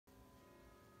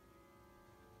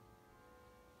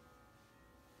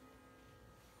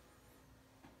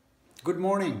Good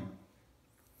morning,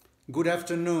 good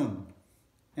afternoon,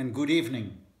 and good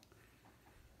evening,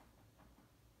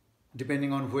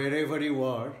 depending on wherever you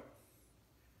are.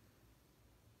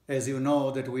 As you know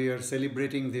that we are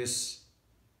celebrating this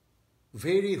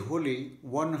very holy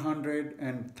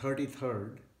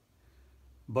 133rd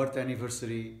birth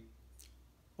anniversary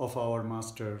of our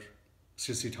Master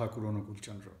Sree Sree Thakur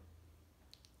Anukulchandra.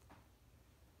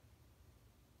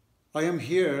 I am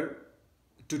here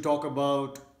to talk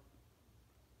about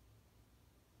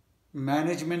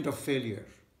management of failure,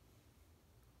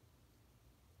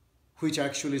 which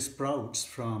actually sprouts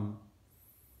from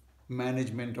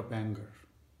management of anger.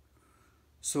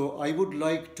 So I would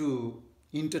like to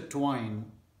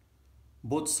intertwine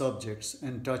both subjects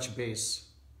and touch base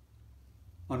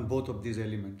on both of these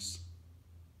elements.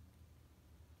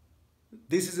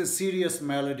 This is a serious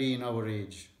malady in our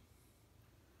age.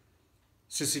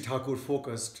 Sree Sree Thakur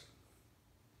focused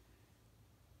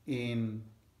in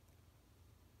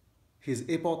his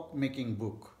epoch-making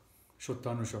book,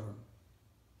 Satyanusaran,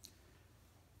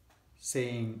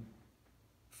 saying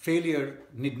failure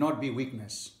need not be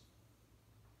weakness.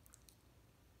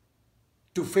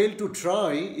 To fail to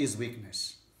try is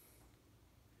weakness.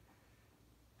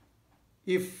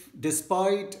 If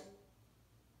despite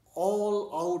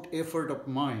all-out effort of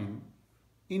mine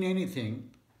in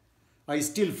anything, I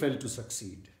still fail to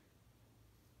succeed,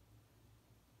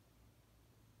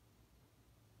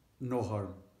 no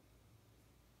harm.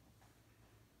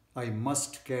 I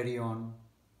must carry on.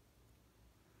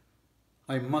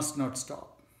 I must not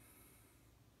stop.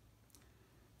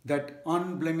 That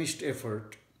unblemished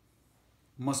effort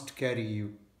must carry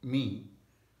me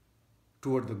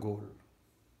toward the goal.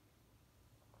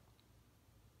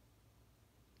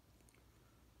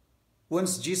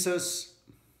 Once Jesus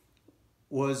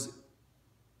was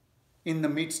in the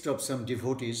midst of some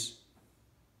devotees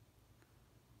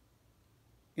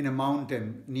in a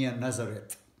mountain near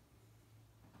Nazareth.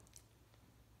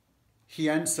 He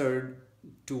answered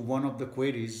to one of the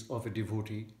queries of a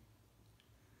devotee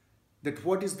that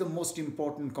what is the most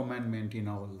important commandment in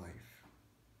our life?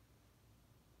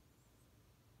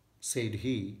 Said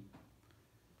he,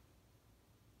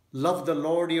 love the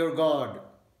Lord your God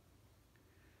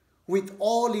with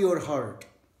all your heart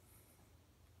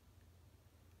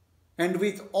and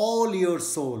with all your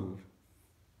soul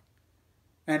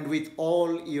and with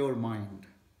all your mind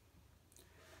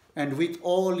and with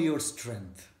all your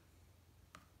strength.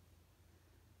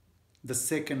 The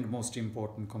second most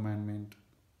important commandment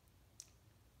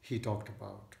he talked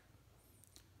about,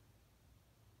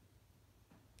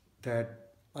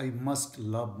 that I must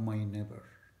love my neighbor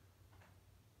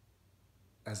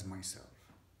as myself.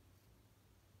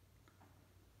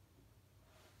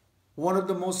 One of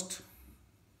the most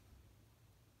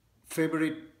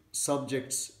favorite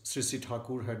subjects Sree Sree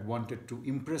Thakur had wanted to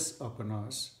impress upon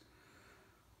us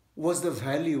was the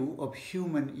value of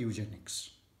human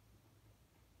eugenics.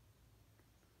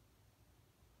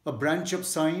 A branch of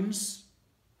science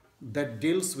that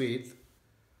deals with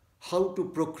how to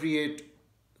procreate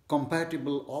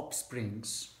compatible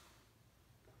offsprings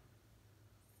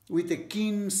with a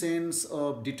keen sense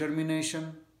of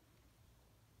determination,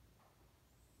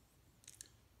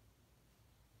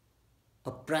 a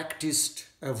practiced,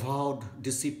 avowed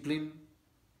discipline,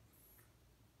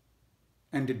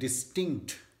 and a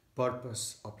distinct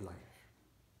purpose of life.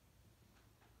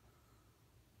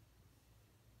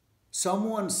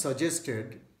 Someone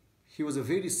suggested, he was a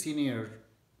very senior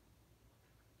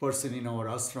person in our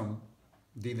ashram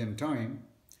then time,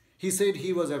 he said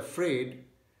he was afraid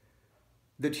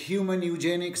that human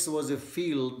eugenics was a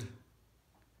field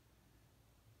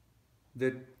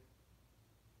that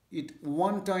it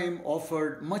one time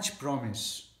offered much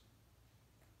promise,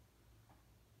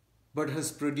 but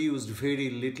has produced very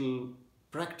little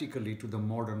practically to the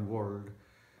modern world.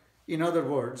 In other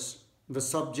words, the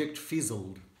subject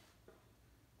fizzled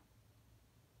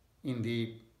in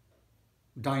the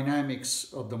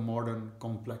dynamics of the modern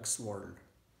complex world.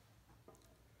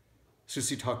 Sree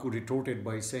Sree Thakur retorted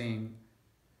by saying,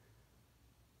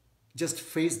 just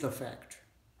face the fact,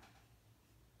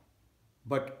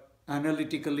 but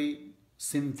analytically,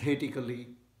 synthetically,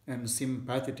 and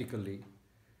sympathetically,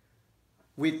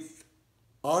 with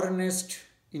earnest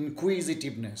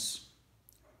inquisitiveness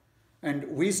and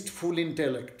wistful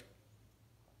intellect,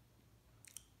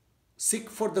 seek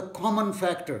for the common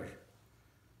factor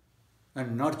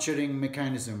and nurturing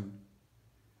mechanism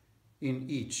in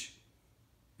each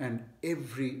and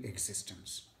every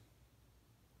existence.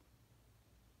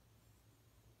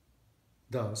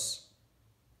 Thus,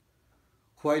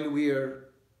 while we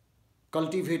are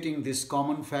cultivating this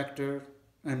common factor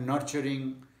and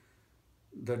nurturing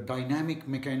the dynamic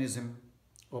mechanism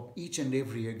of each and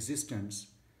every existence,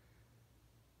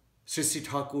 Sree Sree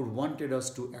Thakur wanted us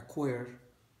to acquire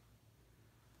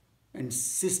and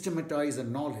systematize a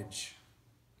knowledge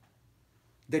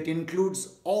that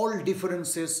includes all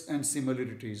differences and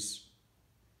similarities,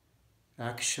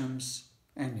 actions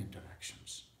and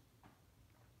interactions.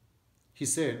 He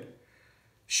said,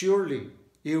 surely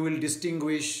you will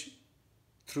distinguish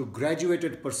through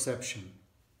graduated perception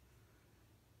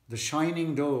the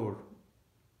shining door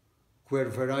where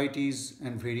varieties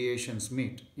and variations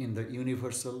meet in the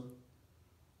universal,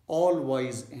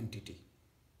 all-wise entity.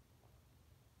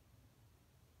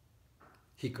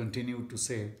 He continued to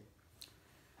say,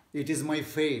 it is my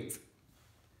faith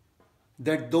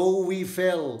that though we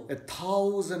fell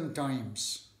 1,000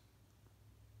 times,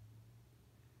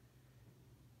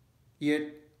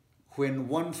 yet when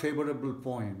one favorable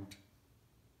point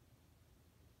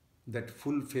that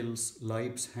fulfills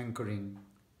life's hankering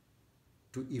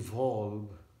to evolve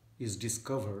is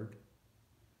discovered,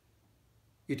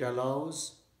 it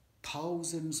allows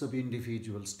thousands of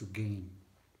individuals to gain.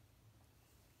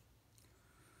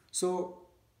 So,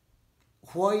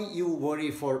 why you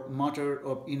worry for matter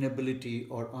of inability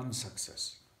or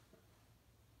unsuccess?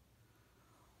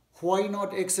 Why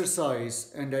not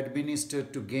exercise and administer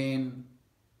to gain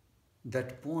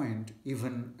that point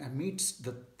even amidst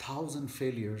the 1,000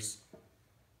 failures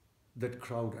that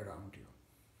crowd around you?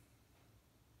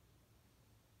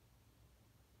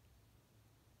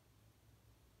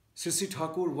 Sree Sree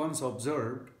Thakur once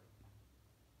observed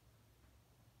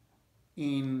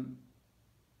in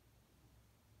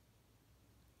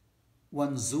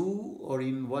one zoo or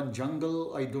in one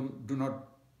jungle, I do not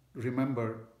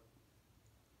remember,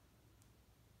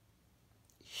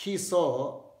 he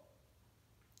saw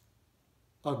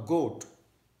a goat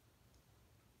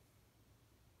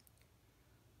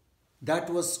that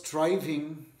was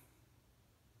striving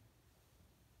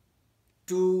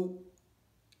to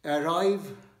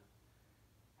arrive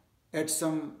at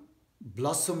some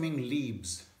blossoming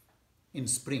leaves in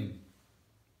spring.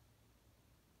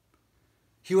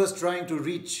 He was trying to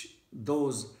reach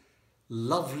those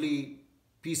lovely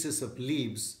pieces of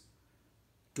leaves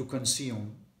to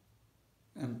consume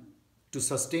and to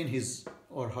sustain his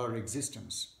or her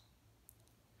existence.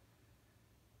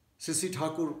 Sree Sree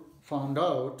Thakur found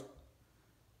out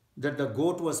that the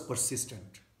goat was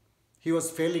persistent. He was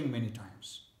failing many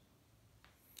times.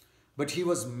 But he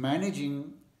was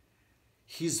managing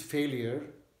his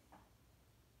failure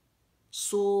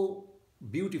so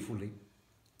beautifully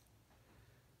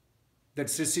that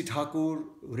Sree Sree Thakur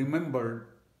remembered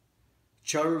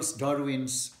Charles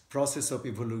Darwin's process of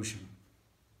evolution.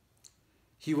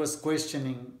 He was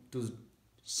questioning to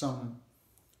some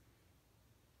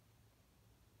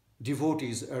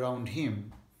devotees around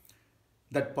him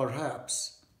that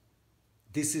perhaps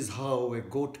this is how a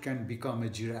goat can become a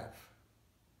giraffe,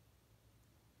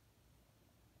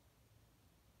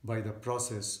 by the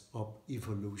process of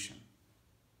evolution.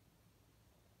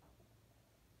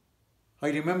 I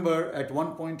remember at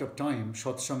one point of time,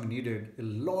 Satsang needed a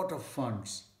lot of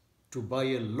funds to buy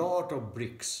a lot of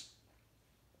bricks.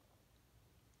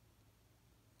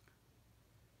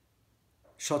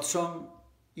 Satsang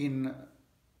in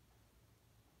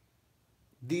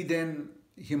the then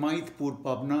Himayatpur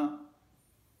Pabna,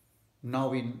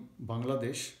 now in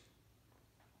Bangladesh,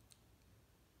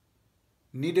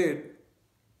 needed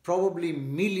probably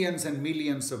millions and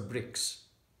millions of bricks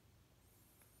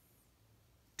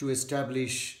to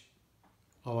establish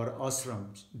our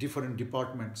ashrams, different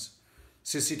departments.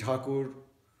 Sree Sree Thakur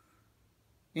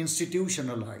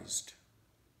institutionalized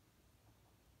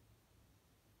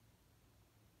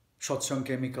Satsang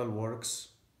Chemical Works,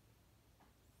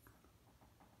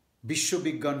 Vishwa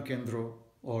Vigyan Kendra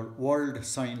or World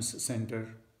Science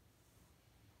Center,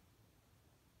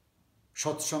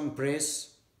 Satsang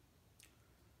Press,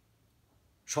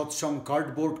 Satsang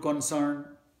Cardboard Concern,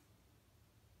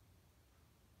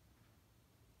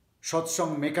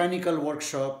 Satsang Mechanical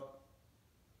Workshop,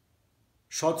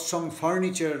 Satsang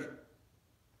Furniture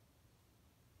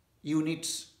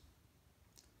Units,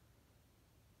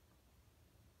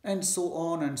 and so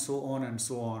on and so on and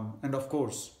so on. And of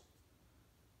course,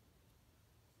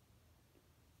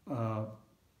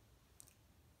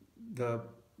 the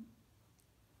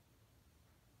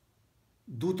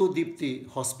Dutodipti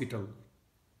Hospital,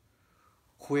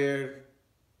 where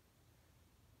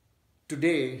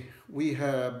today we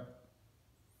have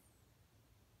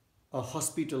a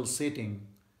hospital setting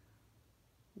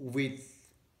with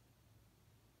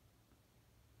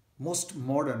most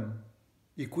modern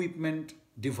equipment,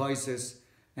 devices,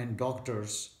 and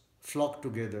doctors flock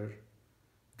together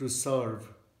to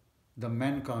serve the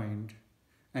mankind,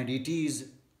 and it is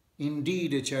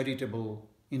indeed a charitable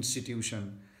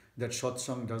institution that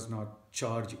Satsang does not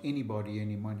charge anybody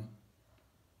any money.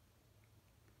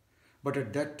 But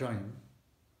at that time,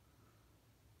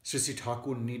 Sree Sree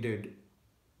Thakur needed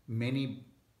many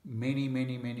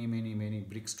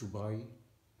bricks to buy,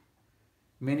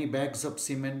 many bags of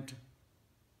cement,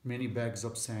 many bags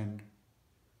of sand,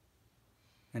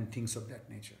 and things of that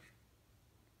nature.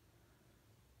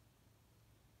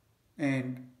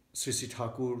 And Sree Sree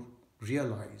Thakur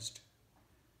realized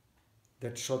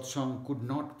that Satsang could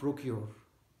not procure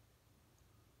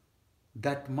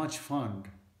that much fund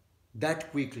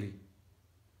that quickly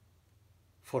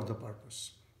for the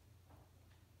purpose.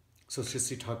 So Sree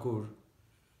Sree Thakur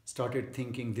started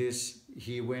thinking this.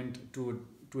 He went to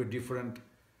a different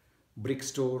brick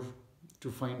store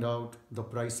to find out the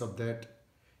price of that.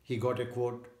 He got a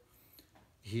quote.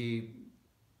 He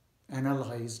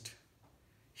analyzed.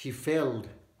 He failed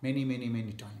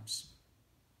many times.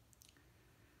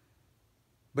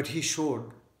 But he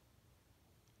showed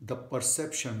the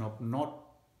perception of not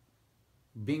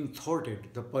being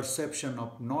thwarted, the perception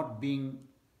of not being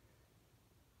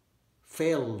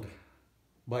failed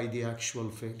by the actual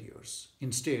failures.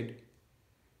 Instead,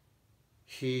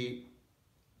 he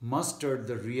mustered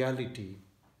the reality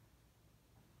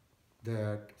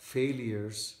that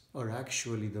failures are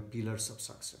actually the pillars of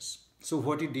success. So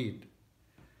what he did,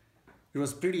 it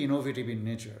was pretty innovative in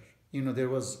nature. You know, there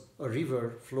was a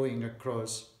river flowing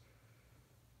across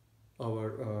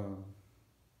our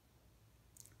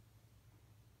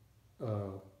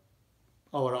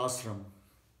ashram,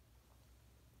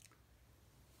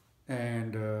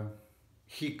 and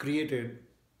he created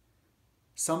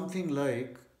something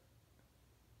like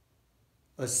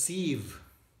a sieve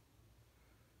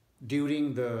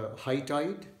during the high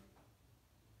tide,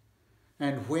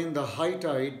 and when the high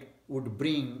tide would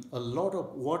bring a lot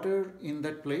of water in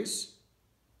that place,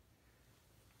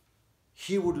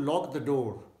 he would lock the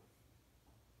door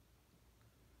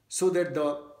so that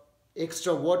the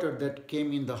extra water that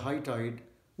came in the high tide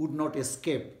would not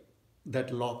escape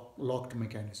that locked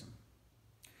mechanism.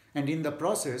 And in the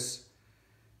process,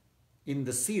 in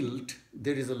the silt,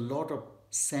 there is a lot of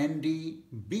sandy,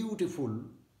 beautiful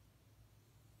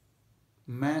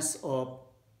mass of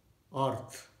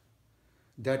earth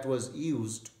that was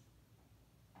used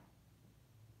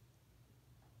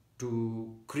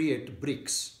to create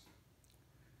bricks.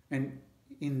 And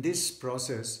in this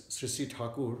process, Sree Sree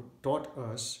Thakur taught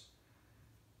us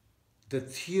the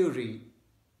theory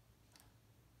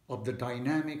of the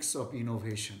dynamics of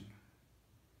innovation.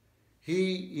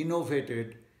 He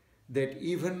innovated that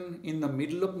even in the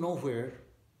middle of nowhere,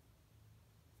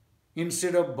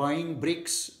 instead of buying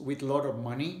bricks with a lot of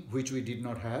money, which we did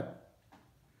not have,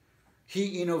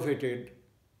 he innovated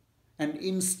and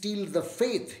instilled the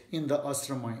faith in the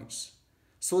ashramites,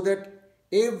 so that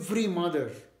every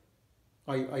mother,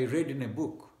 I read in a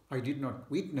book, I did not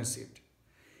witness it,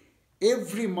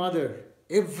 every mother,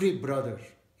 every brother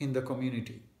in the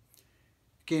community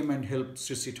came and helped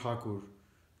Sree Sree Thakur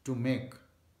to make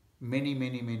many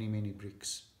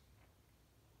bricks.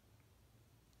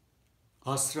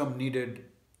 Ashram needed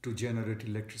to generate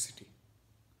electricity.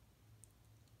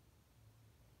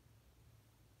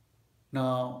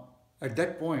 Now, at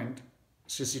that point,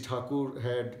 Sree Sree Thakur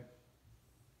had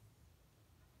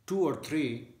 2 or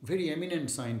 3 very eminent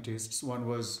scientists. One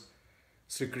was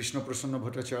Sri Krishna Prasanna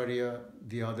Bhattacharya,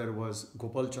 the other was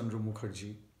Gopal Chandra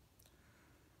Mukherjee.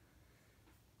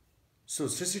 So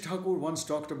Sree Sree Thakur once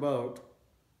talked about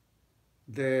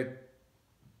that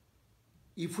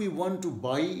if we want to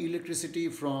buy electricity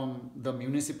from the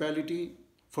municipality,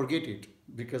 forget it,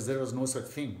 because there was no such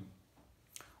thing.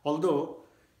 Although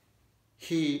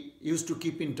he used to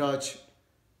keep in touch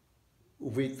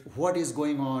with what is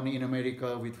going on in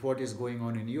America, with what is going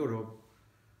on in Europe,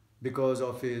 because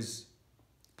of his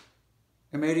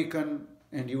American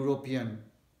and European,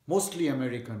 mostly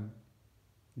American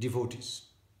devotees.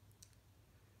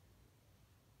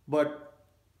 But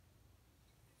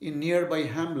in nearby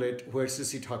hamlet where Sree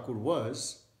Sree Thakur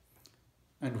was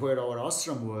and where our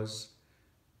ashram was,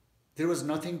 there was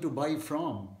nothing to buy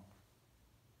from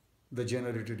the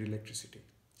generated electricity.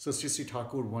 So Sree Sree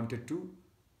Thakur wanted to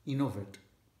innovate.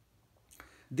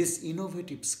 These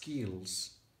innovative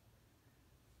skills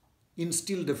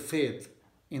instilled a faith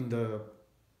in the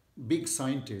big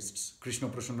scientists, Krishna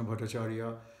Prasanna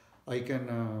Bhattacharya. I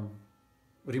can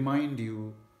remind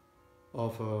you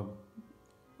of a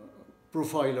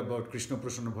profile about Krishna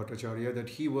Prasanna Bhattacharya, that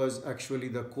he was actually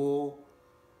the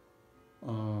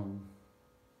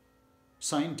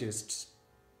scientists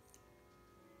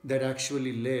that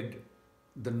actually led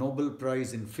the Nobel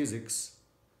Prize in Physics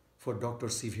for Dr.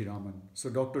 C.V. Raman. So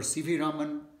Dr. C.V.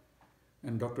 Raman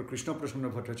and Dr. Krishna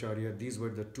Prasanna Bhattacharya, these were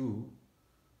the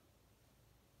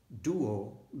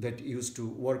duo that used to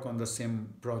work on the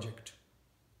same project.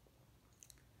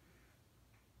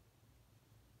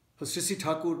 So Sree Sree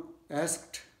Thakur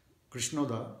asked Krishna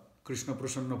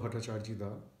Prasanna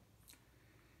Bhattacharya,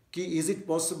 ki is it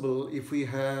possible if we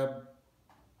have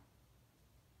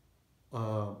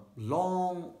a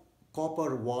long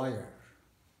copper wire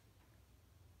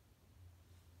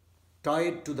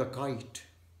tied to the kite,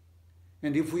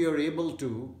 and if we are able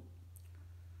to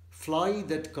fly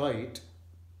that kite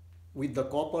with the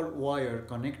copper wire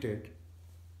connected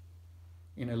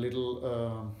in a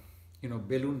little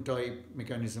balloon type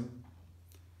mechanism,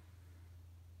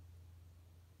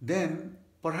 then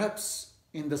perhaps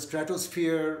in the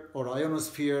stratosphere or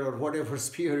ionosphere or whatever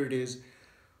sphere it is,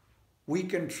 we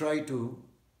can try to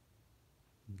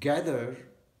gather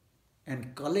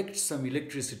and collect some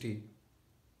electricity.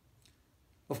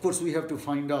 Of course, we have to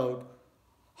find out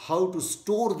how to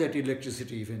store that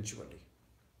electricity eventually.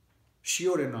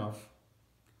 Sure enough,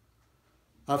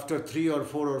 after 3 or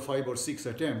 4 or 5 or 6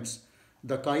 attempts,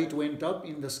 the kite went up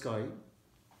in the sky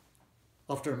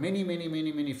after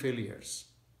many failures.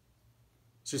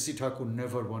 Sree Sree Thakur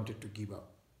never wanted to give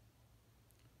up.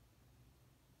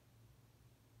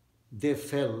 They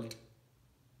felt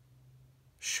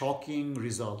shocking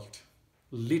result,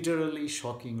 literally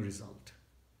shocking result.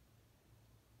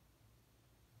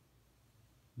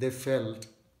 They felt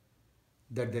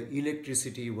that the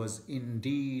electricity was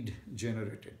indeed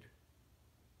generated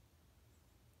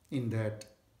in that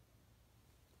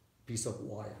piece of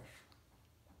wire.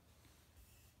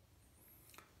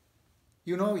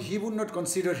 He would not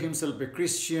consider himself a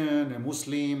Christian, a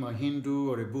Muslim, a Hindu,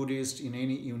 or a Buddhist in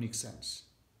any unique sense.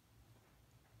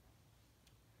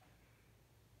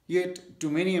 Yet, to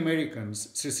many Americans,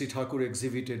 Sree Sree Thakur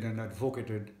exhibited and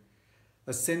advocated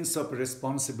a sense of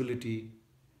responsibility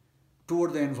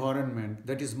toward the environment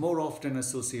that is more often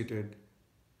associated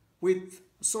with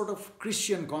sort of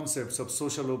Christian concepts of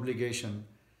social obligation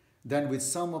than with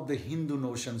some of the Hindu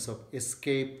notions of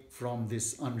escape from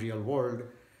this unreal world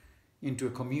into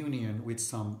a communion with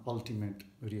some ultimate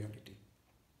reality.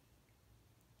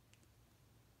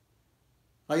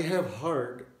 I have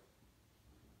heard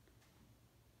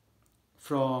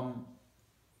from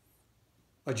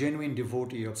a genuine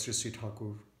devotee of Sree Sree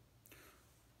Thakur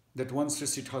that once Sree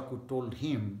Sree Thakur told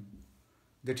him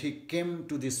that he came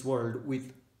to this world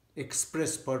with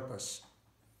express purpose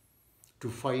to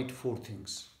fight 4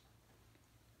 things: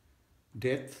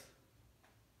 death,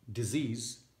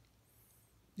 disease,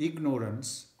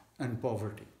 ignorance, and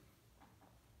poverty.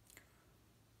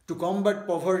 To combat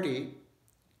poverty,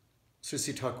 Sree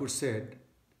Sree Thakur said,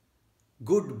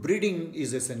 good breeding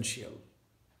is essential.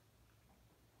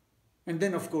 And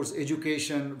then, of course,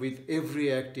 education with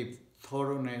every active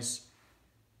thoroughness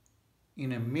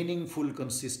in a meaningful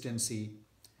consistency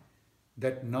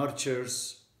that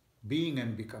nurtures being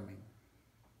and becoming.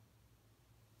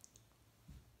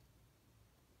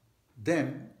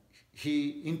 Then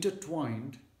he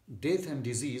intertwined death and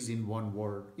disease in one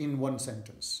word, in one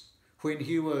sentence. When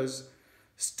he was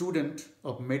student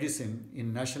of medicine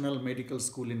in National Medical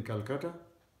School in Calcutta,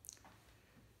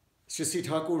 Sree Sree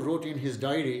Thakur wrote in his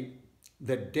diary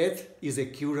that death is a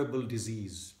curable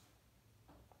disease.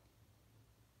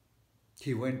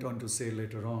 He went on to say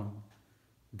later on,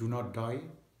 do not die,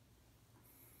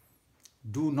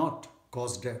 do not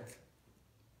cause death,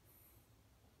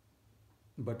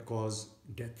 but cause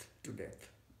death to death.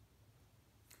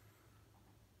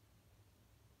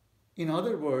 In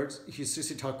other words, Sree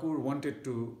Sree Thakur wanted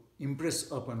to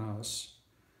impress upon us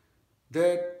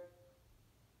that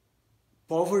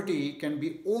poverty can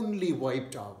be only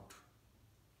wiped out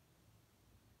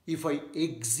if I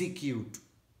execute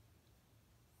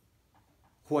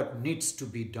what needs to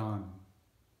be done,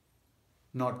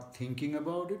 not thinking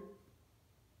about it,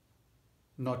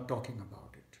 not talking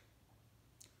about it.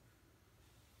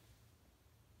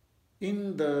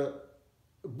 In the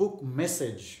book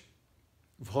Message,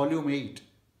 Volume 8,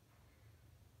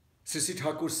 Sree Sree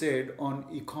Thakur said on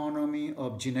economy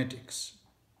of genetics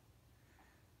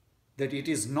that it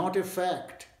is not a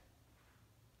fact.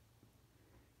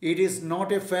 It is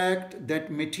not a fact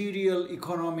that material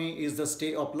economy is the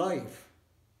stay of life.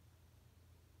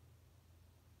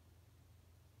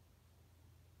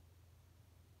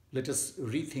 Let us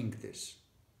rethink this.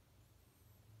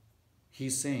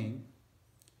 He's saying,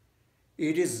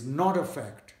 it is not a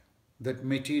fact that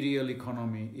material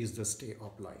economy is the stay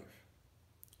of life.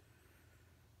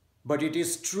 But it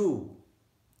is true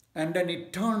and an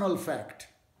eternal fact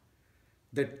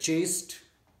that chaste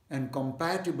and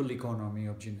compatible economy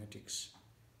of genetics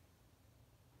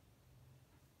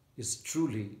is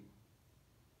truly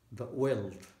the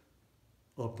wealth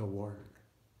of the world.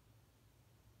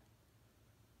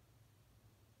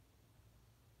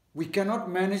 We cannot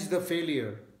manage the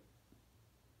failure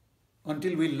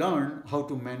until we learn how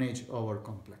to manage our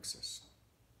complexes.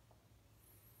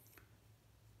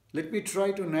 Let me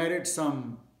try to narrate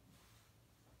some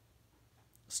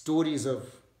stories of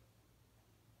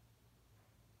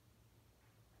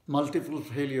multiple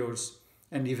failures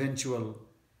and eventual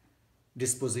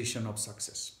disposition of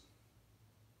success.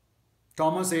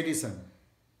 Thomas Edison,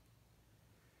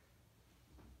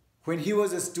 when he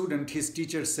was a student, his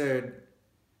teacher said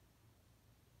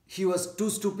he was too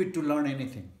stupid to learn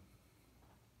anything.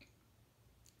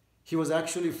 He was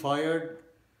actually fired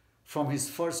from his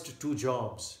first 2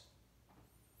 jobs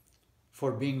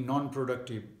for being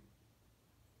non-productive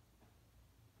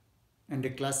and a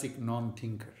classic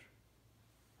non-thinker.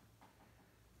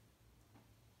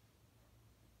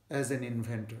 As an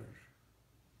inventor,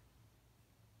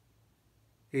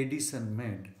 Edison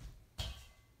made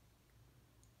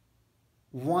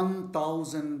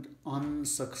 1,000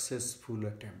 unsuccessful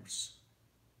attempts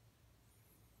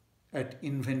at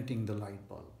inventing the light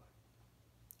bulb.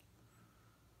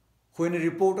 When a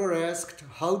reporter asked,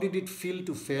 how did it feel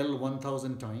to fail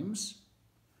 1,000 times?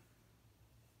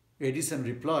 Edison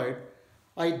replied,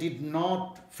 I did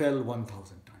not fail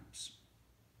 1,000 times.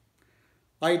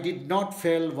 I did not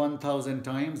fail 1,000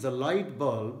 times. The light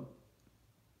bulb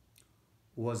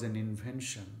was an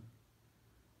invention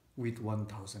with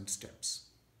 1,000 steps.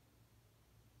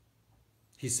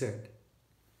 He said,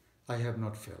 I have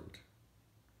not failed.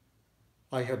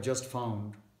 I have just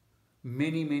found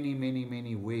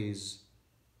many ways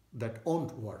that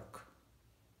won't work.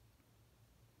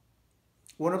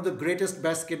 One of the greatest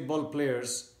basketball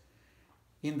players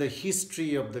in the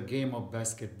history of the game of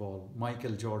basketball,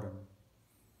 Michael Jordan,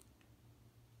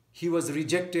 he was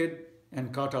rejected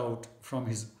and cut out from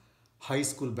his high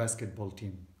school basketball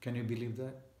team. Can you believe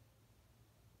that?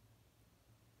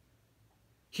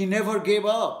 He never gave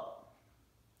up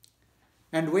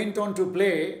and went on to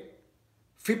play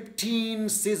 15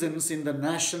 seasons in the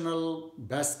National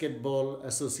Basketball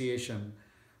Association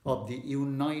of the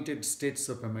United States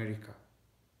of America.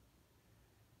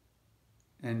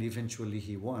 And eventually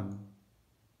he won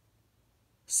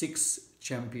 6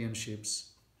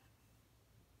 championships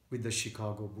with the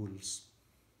Chicago Bulls.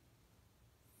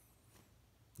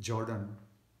 Jordan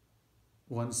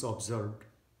once observed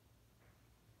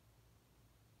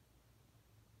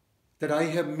that I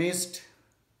have missed,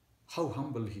 how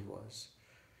humble he was.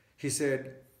 He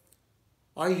said,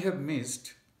 I have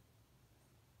missed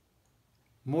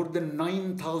more than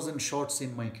 9,000 shots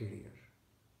in my career.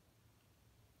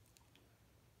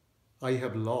 I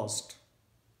have lost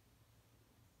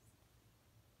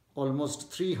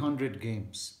almost 300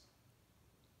 games.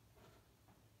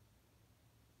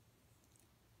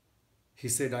 He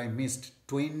said, I missed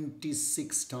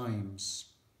 26 times.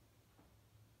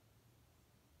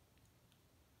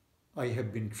 I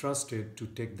have been trusted to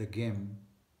take the game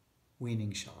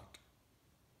winning shot.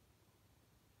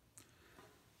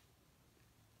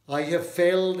 I have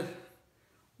failed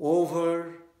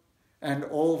over and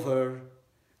over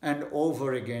and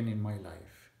over again in my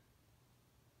life.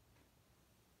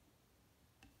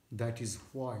 That is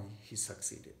why he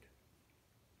succeeded.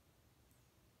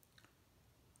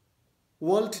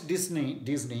 Walt Disney,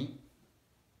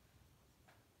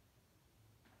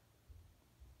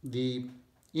 the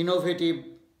innovative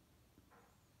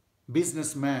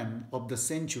businessman of the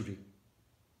century,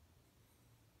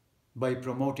 by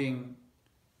promoting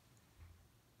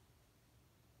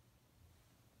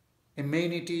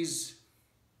amenities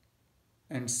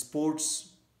and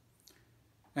sports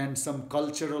and some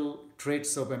cultural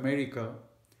traits of America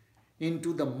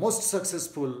into the most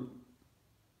successful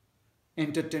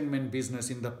entertainment business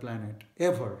in the planet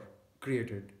ever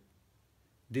created,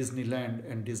 Disneyland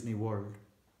and Disney World.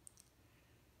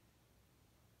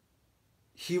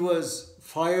 He was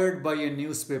fired by a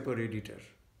newspaper editor.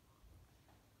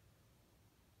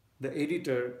 The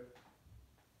editor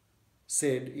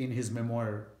said in his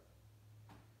memoir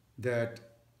that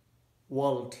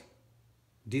Walt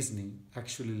Disney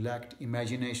actually lacked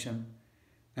imagination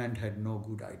and had no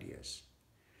good ideas.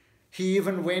 He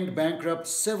even went bankrupt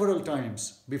several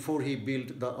times before he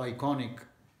built the iconic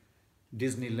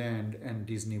Disneyland and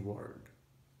Disney World.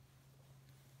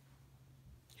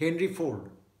 Henry Ford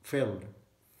failed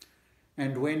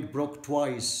and went broke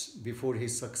twice before he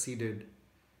succeeded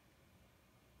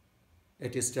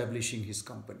at establishing his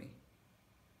company.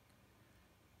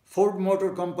 Ford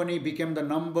Motor Company became the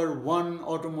 #1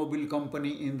 automobile company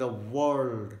in the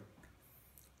world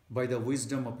by the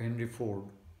wisdom of Henry Ford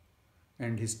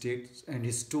and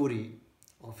his story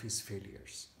of his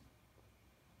failures.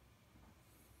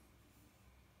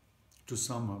 To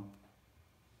sum up,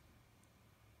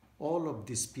 all of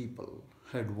these people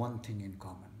had one thing in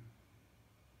common.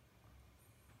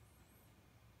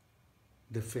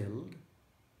 They failed,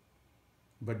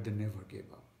 but they never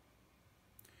gave up.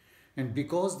 And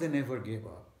because they never gave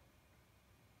up,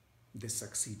 they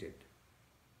succeeded.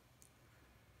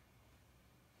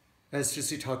 As Sree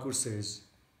Sree Thakur says,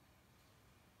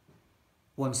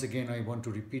 once again I want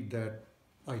to repeat that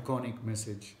iconic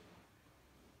message,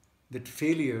 that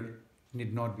failure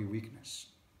need not be weakness.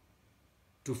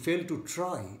 To fail to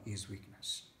try is weakness.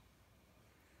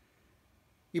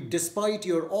 If despite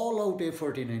your all-out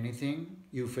effort in anything,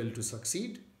 you fail to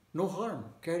succeed, no harm,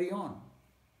 carry on.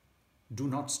 Do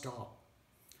not stop.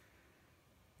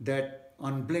 That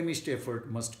unblemished effort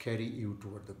must carry you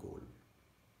toward the goal.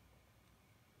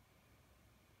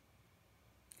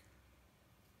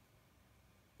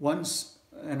 Once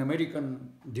an American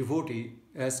devotee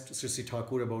asked Sree Sree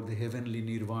Thakur about the heavenly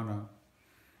nirvana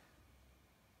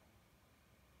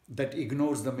that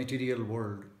ignores the material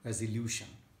world as illusion.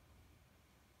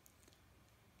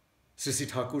 Sree Sree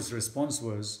Thakur's response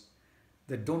was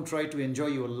that don't try to enjoy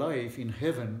your life in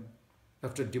heaven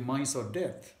after demise or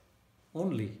death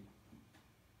only,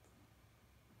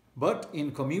 but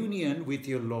in communion with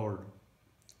your Lord.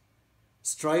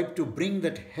 Strive to bring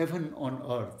that heaven on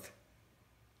earth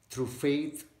through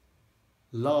faith,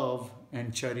 love,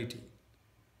 and charity,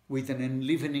 with an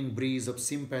enlivening breeze of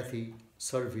sympathy,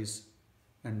 service,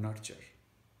 and nurture.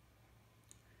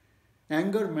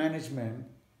 Anger management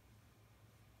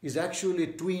is actually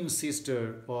a twin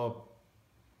sister of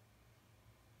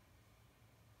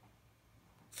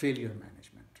failure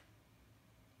management.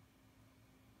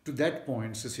 To that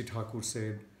point, Sree Sree Thakur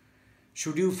said,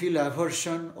 should you feel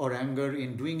aversion or anger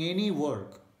in doing any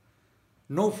work,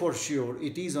 know for sure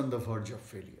it is on the verge of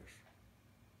failure.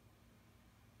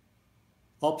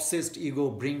 Obsessed ego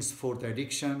brings forth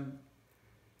addiction.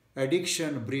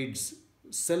 Addiction breeds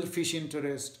selfish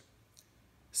interest.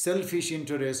 Selfish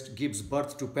interest gives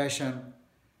birth to passion.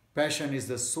 Passion is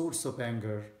the source of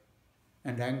anger,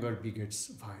 and anger begets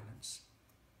violence.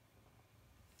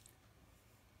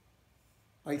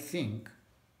 I think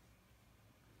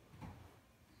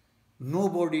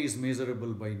nobody is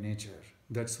measurable by nature.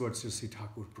 That's what Sree Sree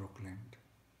Thakur proclaimed.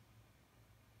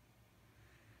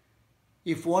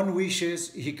 If one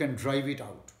wishes, he can drive it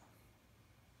out.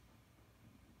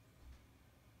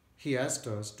 He asked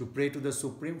us to pray to the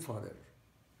Supreme Father.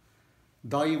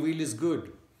 Thy will is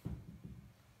good.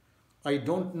 I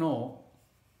don't know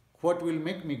what will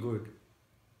make me good.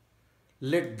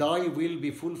 Let thy will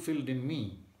be fulfilled in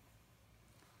me.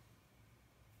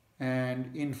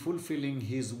 And in fulfilling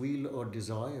his will or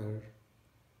desire,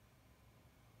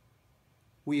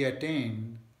 we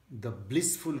attain the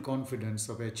blissful confidence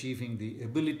of achieving the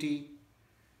ability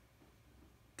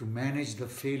to manage the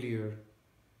failure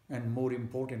and, more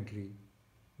importantly,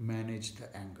 manage the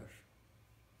anger.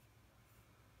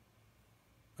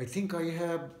 I think I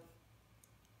have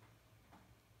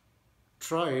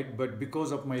tried, but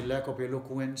because of my lack of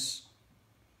eloquence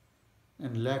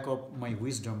and lack of my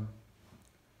wisdom,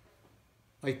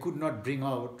 I could not bring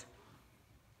out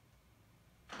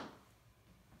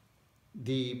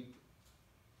the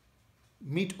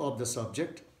meat of the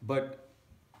subject, but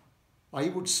I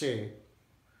would say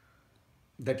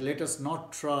that let us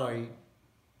not try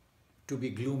to be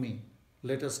gloomy.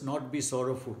 Let us not be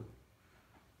sorrowful.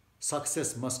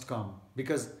 Success must come,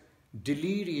 because the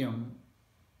delirium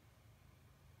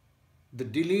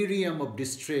of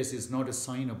distress is not a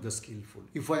sign of the skillful.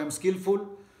 If I am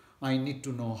skillful, I need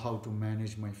to know how to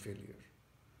manage my failure,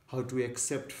 how to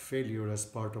accept failure as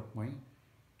part of my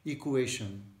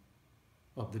equation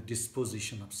of the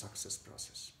disposition of success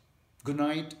process. Good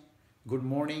night, good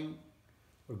morning,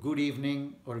 or good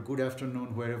evening, or good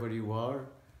afternoon, wherever you are.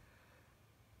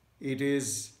 It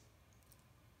is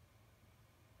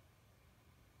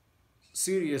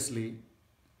seriously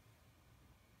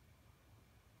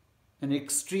an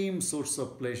extreme source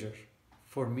of pleasure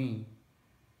for me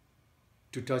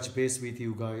to touch base with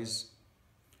you guys.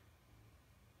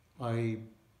 I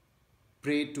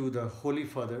pray to the Holy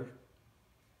Father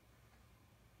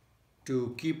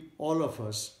to keep all of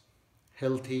us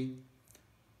healthy,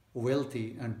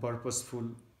 wealthy, and purposeful,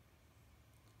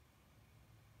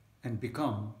 and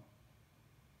become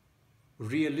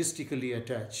realistically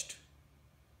attached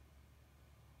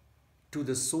to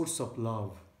the source of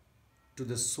love, to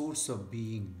the source of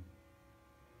being,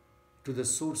 to the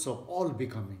source of all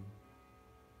becoming,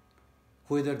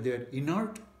 whether they're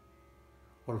inert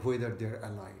or whether they're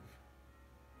alive.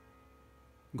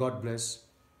 God bless.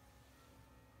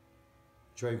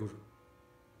 Jai Guru.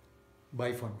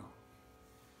 Bye for now.